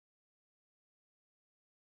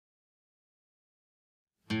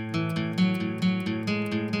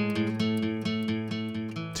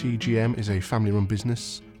TGM is a family-run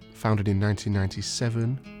business founded in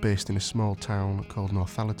 1997, based in a small town called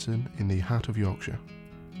Northallerton in the heart of Yorkshire.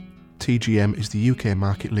 TGM is the UK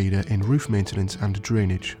market leader in roof maintenance and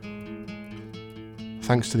drainage.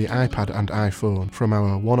 Thanks to the iPad and iPhone from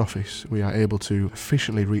our one office, we are able to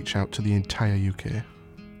efficiently reach out to the entire UK.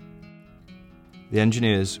 The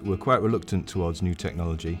engineers were quite reluctant towards new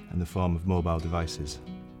technology in the form of mobile devices.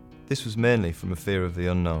 This was mainly from a fear of the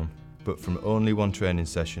unknown, but from only one training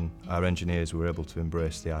session, our engineers were able to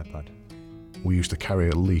embrace the iPad. We used to carry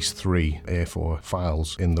at least 3 A4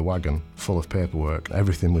 files in the wagon full of paperwork.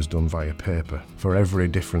 Everything was done via paper. For every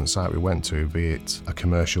different site we went to, be it a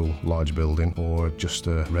commercial large building or just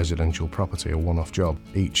a residential property, a one-off job,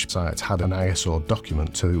 each site had an ISO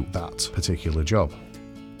document to that particular job.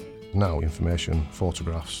 Now, information,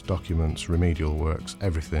 photographs, documents, remedial works,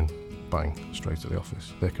 everything, bang, straight to the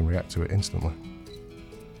office. They can react to it instantly.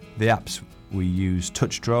 The apps, we use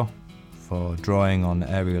TouchDraw for drawing on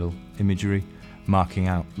aerial imagery, marking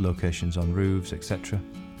out locations on roofs, etc.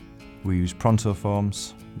 We use Pronto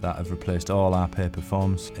forms that have replaced all our paper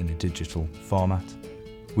forms in a digital format.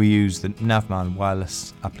 We use the Navman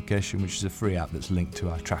wireless application, which is a free app that's linked to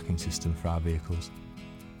our tracking system for our vehicles.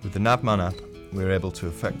 With the Navman app, we're able to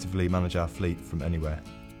effectively manage our fleet from anywhere.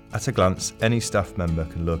 At a glance, any staff member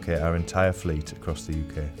can locate our entire fleet across the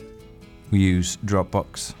UK. We use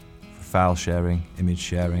Dropbox for file sharing, image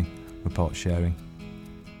sharing, report sharing.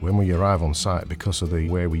 When we arrive on site, because of the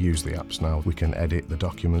way we use the apps now, we can edit the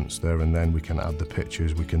documents there and then, we can add the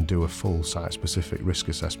pictures, we can do a full site-specific risk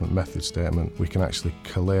assessment method statement. We can actually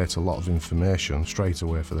collate a lot of information straight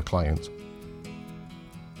away for the client.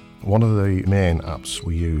 One of the main apps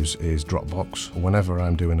we use is Dropbox. Whenever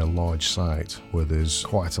I'm doing a large site where there's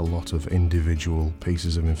quite a lot of individual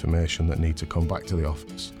pieces of information that need to come back to the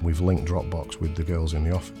office, we've linked Dropbox with the girls in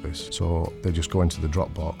the office. So they just go into the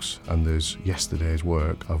Dropbox and there's yesterday's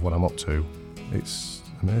work of what I'm up to. It's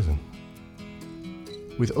amazing.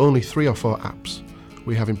 With only 3 or 4 apps,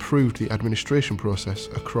 we have improved the administration process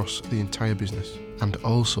across the entire business and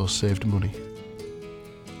also saved money.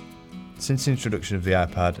 Since the introduction of the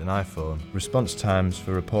iPad and iPhone, response times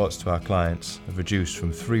for reports to our clients have reduced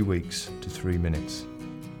from 3 weeks to 3 minutes.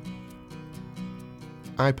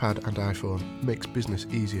 iPad and iPhone makes business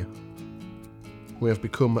easier. We have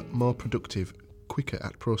become more productive, quicker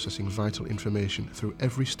at processing vital information through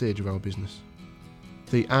every stage of our business.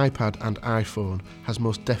 The iPad and iPhone has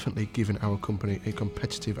most definitely given our company a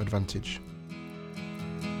competitive advantage.